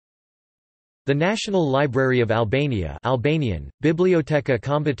The National Library of Albania Albanian, Biblioteka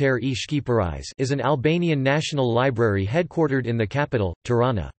Kombëtare e Shqipërisë is an Albanian national library headquartered in the capital,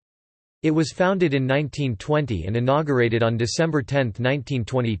 Tirana. It was founded in 1920 and inaugurated on December 10,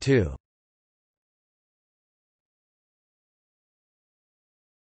 1922.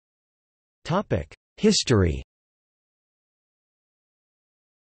 History.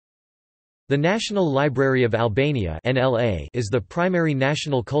 The National Library of Albania (NLA) is the primary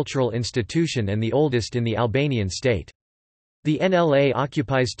national cultural institution and the oldest in the Albanian state. The NLA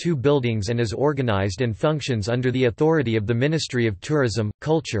occupies two buildings and is organized and functions under the authority of the Ministry of Tourism,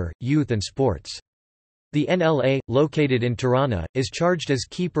 Culture, Youth and Sports. The NLA, located in Tirana, is charged as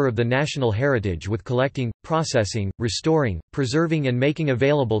keeper of the national heritage with collecting, processing, restoring, preserving and making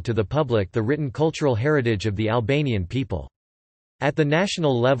available to the public the written cultural heritage of the Albanian people. At the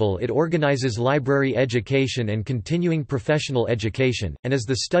national level it organizes library education and continuing professional education, and is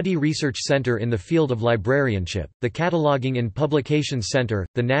the study research center in the field of librarianship, the Cataloging and Publications Center,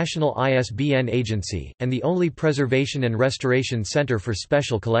 the National ISBN Agency, and the only preservation and restoration center for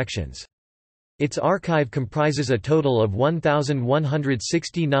special collections. Its archive comprises a total of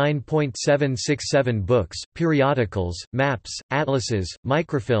 1,169.767 books, periodicals, maps, atlases,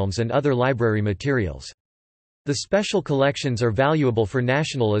 microfilms and other library materials. The special collections are valuable for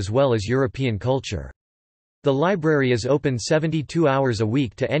national as well as European culture. The library is open 72 hours a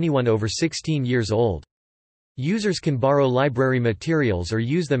week to anyone over 16 years old. Users can borrow library materials or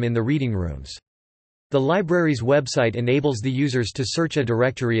use them in the reading rooms. The library's website enables the users to search a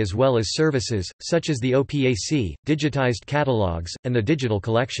directory as well as services, such as the OPAC, digitized catalogs, and the digital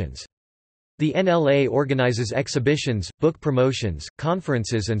collections. The NLA organizes exhibitions, book promotions,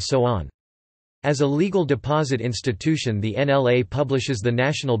 conferences and so on. As a legal deposit institution, the NLA publishes the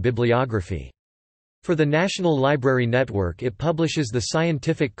National Bibliography. For the National Library Network it publishes the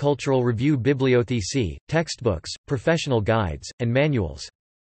Scientific Cultural Review Bibliothèque, textbooks, professional guides, and manuals.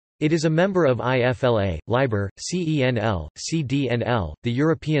 It is a member of IFLA, LIBR, CENL, CDNL, the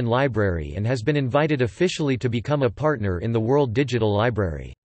European Library and has been invited officially to become a partner in the World Digital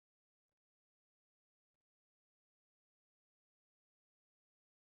Library.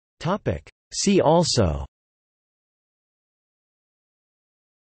 See also: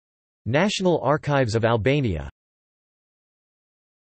 National Archives of Albania.